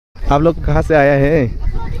आप लोग कहाँ से आया है?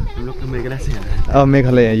 हम लोग मेघालय से आया है।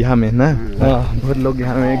 मेघालय यहाँ में ना। बहुत लोग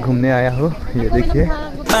यहाँ में घूमने आया हो। ये देखिए।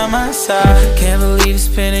 By my side, can't believe it's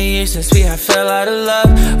been a year since we had fell out of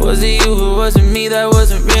love. Was it you or was it me that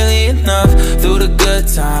wasn't really enough? Through the good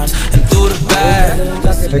times and through the bad.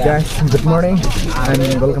 Hey guys, good morning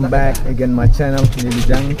and welcome back again my channel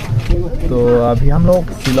Jang. तो अभी हम लोग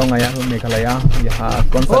शिलोंग आया हूँ मेघालय। यहाँ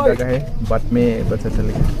कौन सा जगह है बात में पता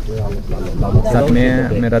चलेगा। साथ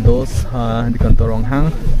में मेरा दोस्त दिकंतो रोंगहांग।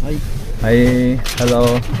 Hi hello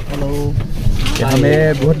hello. यहाँ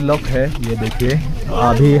में बहुत लोग है। ये देखिए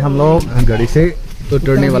अभी हम लोग गाड़ी से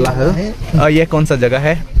उतरने वाला है। और ये कौन सा जगह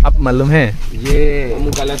है आप मालूम है? ये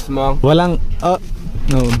वालंग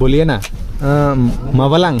बोलिए ना।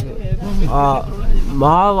 मावालंग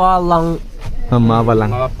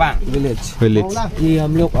मावालंग विलेज। ये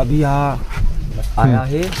हम लोग अभी यहाँ आया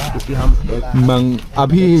है क्योंकि हम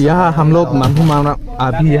अभी यहाँ हम लोग मंगू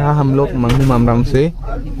मामराम से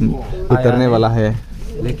उतरने वाला है।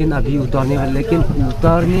 लेकिन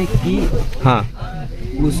उतरने की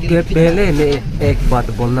उसके पहले मैं एक बात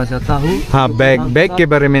बोलना चाहता हूँ। बैग के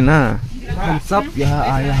बारे में ना। हम सब यहाँ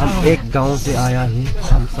आया, हम एक गांव से आया है।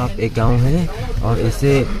 हम सब एक गांव है और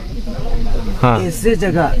ऐसे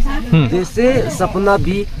जगह जैसे सपना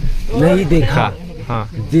भी नहीं देखा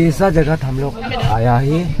जैसा जगह हम लोग आया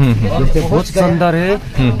है। जैसे बहुत सुंदर है,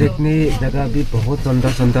 देखने जगह भी बहुत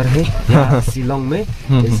सुंदर है यहाँ शिलोंग में।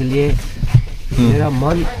 इसलिए मेरा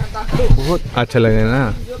मन बहुत अच्छा लगे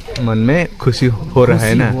ना, मन में खुशी हो रहा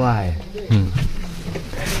है ना। हुआ है।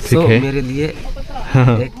 ठीक है। मेरे लिए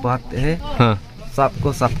एक बात है।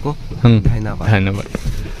 सबको धन्यवाद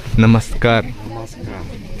नमस्कार।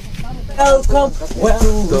 तो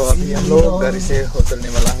अभी हम लोग गाड़ी से उतरने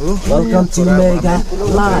वाला हूँ। Welcome to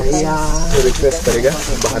Meghalaya. रिक्वेस्ट करेगा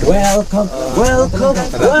बाहर। Welcome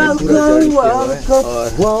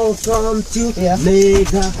to Meghalaya.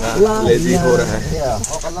 लेजी हो रहा है।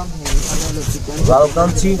 Welcome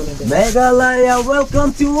to Meghalaya. Welcome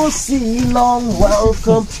to Shillong.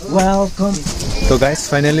 Welcome. तो गाइस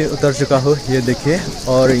फाइनली उतर चुका हूँ। ये देखिए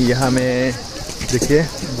और यहाँ में देखिए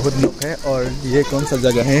बहुत लोग है। और ये कौन सा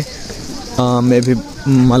जगह है मैं भी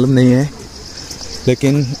मालूम नहीं है,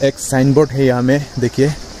 लेकिन एक साइन बोर्ड है यहाँ में।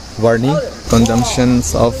 देखिए warning,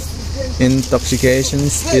 consumptions of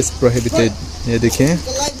इंटॉक्सिकेशंस is prohibited. ये देखिए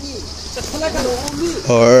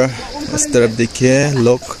और इस तरफ देखिए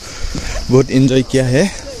लोग बहुत एंजॉय किया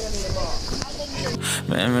है।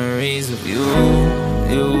 Memories of you.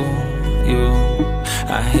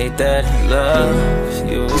 I hate that I love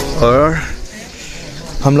you. और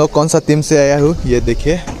हम लोग कौन सा टीम से आया हूँ ये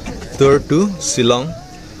देखिए। Tour to Shillong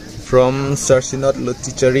from सरसिनोट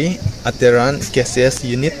लोटिचरी अतेरान KCS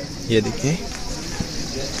unit. ये देखिए।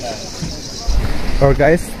 और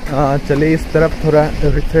गाइस चलिए इस तरफ थोड़ा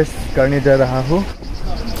रिफ्रेश करने जा रहा हूँ।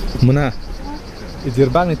 मुना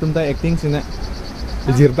जिरबाग नहीं तुम तो एक्टिंग से ना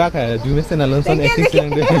जिरबाग है जुमे से ना लोंसन एक्टिंग से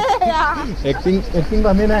नंगे एक्टिंग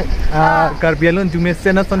बामे ना कार्बियालों जुमे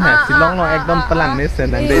से ना सुन है शिलोंग लो एकदम पलंग में से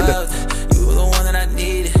नंगे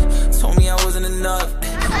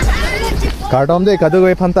कार्टन दे कदो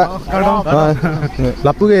गए फंता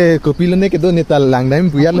लापू के कोपिलों के दो नेता लांगदाइम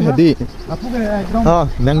बुया ले हदी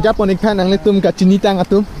नंजा पोनिक था नंगले तुम का चिनी तांग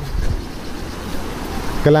तुम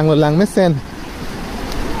कलांग लांग में सेन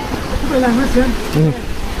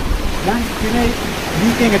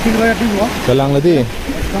कलांग लदी।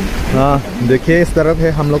 देखिए इस तरफ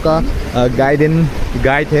है हम लोग का गाइड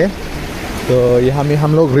है। तो यहाँ में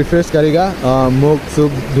हम लोग रिफ्रेश करेगा, मुख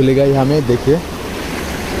सुख धुलेगा यहाँ में। देखिए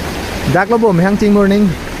डाक लोबो में हंचिंग मॉर्निंग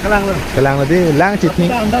कलांग लदी लांग चिटनी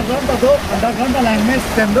कलांग में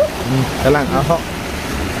सेंडो कलांग आहो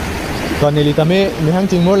तो नीली तमें में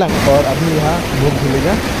हंचिंग मोर लांग। और अभी यहाँ मुख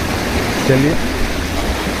धुलेगा। चलिए।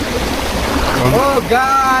 Oh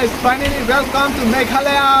guys, finally welcome to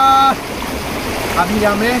Meghalaya. अभी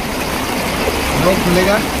यहाँ में मुख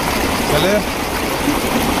धुलेगा। चले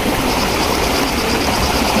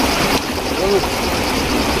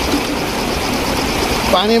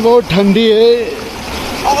पानी बहुत ठंडी है।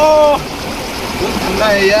 बहुत ठंडा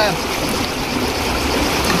है यार।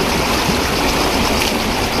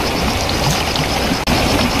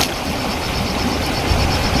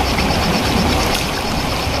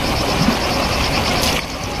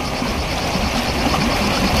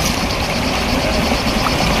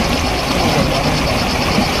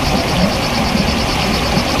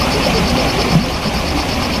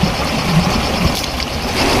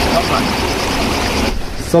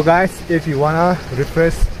 So guys, if you wanna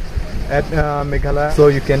refresh at Meghalaya, so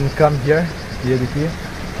you can come here. ये देखिए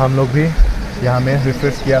हम लोग भी यहाँ में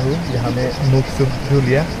रिफ्रेश किया हूँ, यहाँ में मुख सुख धो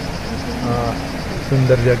लिया।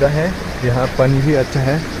 सुंदर जगह है। यहाँ पानी भी अच्छा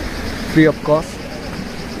है, फ्री ऑफ कॉस्ट।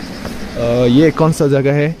 ये कौन सा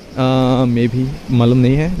जगह है मैं भी मालूम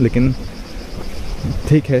नहीं है, लेकिन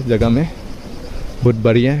ठीक है, जगह में बहुत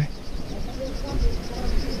बढ़िया है।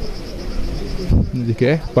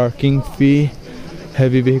 देखिए parking fee,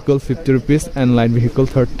 heavy vehicle 50 rupees and light vehicle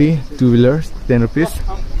 30, 2 wheelers 10 rupees.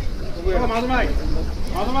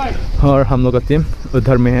 और हम लोग का टीम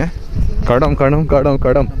उधर में है। कड़म कड़म कड़म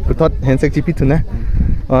कड़म कुछ हैंडसेक चिपी थुना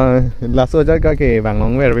लास्ट हो जाएगा के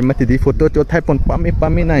बांगलोंग में अभी मत दी फोटो जो थाई पन पामी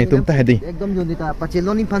पामी नहीं तुम तो है दी एकदम जो दिता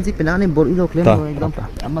पचेलोनी फंसी पिनाने बोरी लोग ले एकदम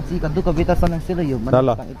मच्छी कद्दू कविता सन से रहियो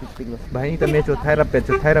भाई तो मैं जो थाई रप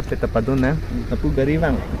पे तपदो ना तपु गरी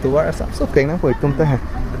बांग तो वार सब सब कहना कोई तुम तो है।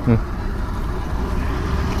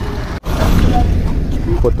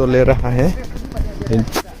 फोटो ले रहा है।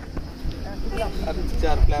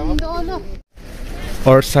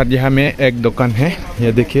 और साथ यहाँ में एक दुकान है,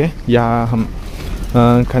 ये देखिए, यहाँ हम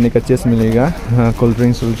खाने का चीज़ मिलेगा, कोल्ड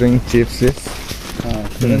ड्रिंक चिप्स।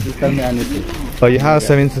 और यहाँ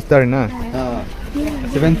 7 सिस्टर है ना,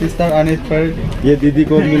 7 सिस्टर आने पर ये दीदी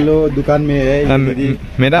को मिलो दुकान में है।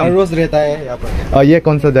 मेरा रोज रहता है यहाँ पर। और ये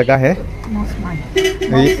कौन सा जगह है?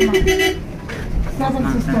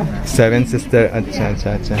 7 सिस्टर। अच्छा अच्छा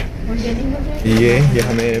अच्छा, ये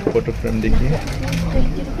हमें फोटो फ्रेम देखिए।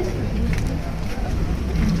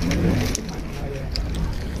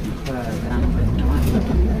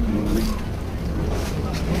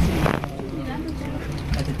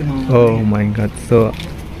 Oh my God, so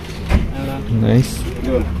nice।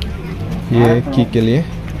 ये की के लिए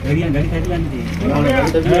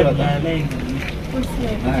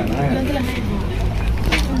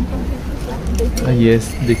ये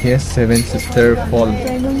देखिए 7 सिस्टर फॉल।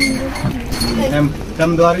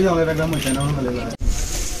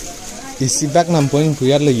 इसी बैग नाम पोइंग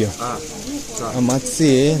कुयार लियो amat si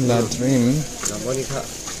la dream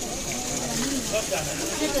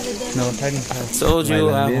told you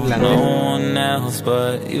I want no one else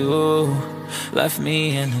but you. Left me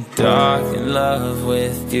in the dark in love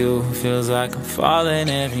with you. Feels like I'm falling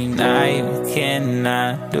every night. What can I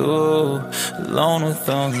do? Alone with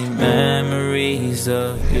only memories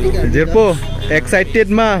of you. Jirpo excited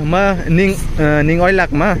ma ning oi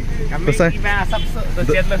lak ma Pasal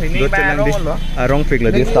rong fig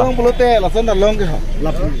lah dia start.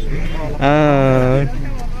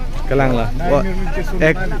 Kalang lah.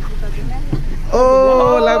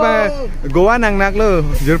 Oh, lah ba Goa nang nak lo,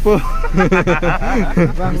 Jirpo.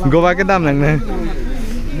 Goa ke dam nang na.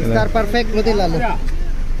 Mr. Perfect berarti lalu.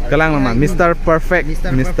 Kalang mama, Mr. Perfect,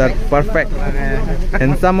 Mr. Perfect.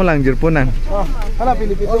 Handsome mo lang Jirpo nang.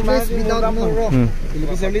 Always without no wrong.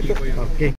 Okay.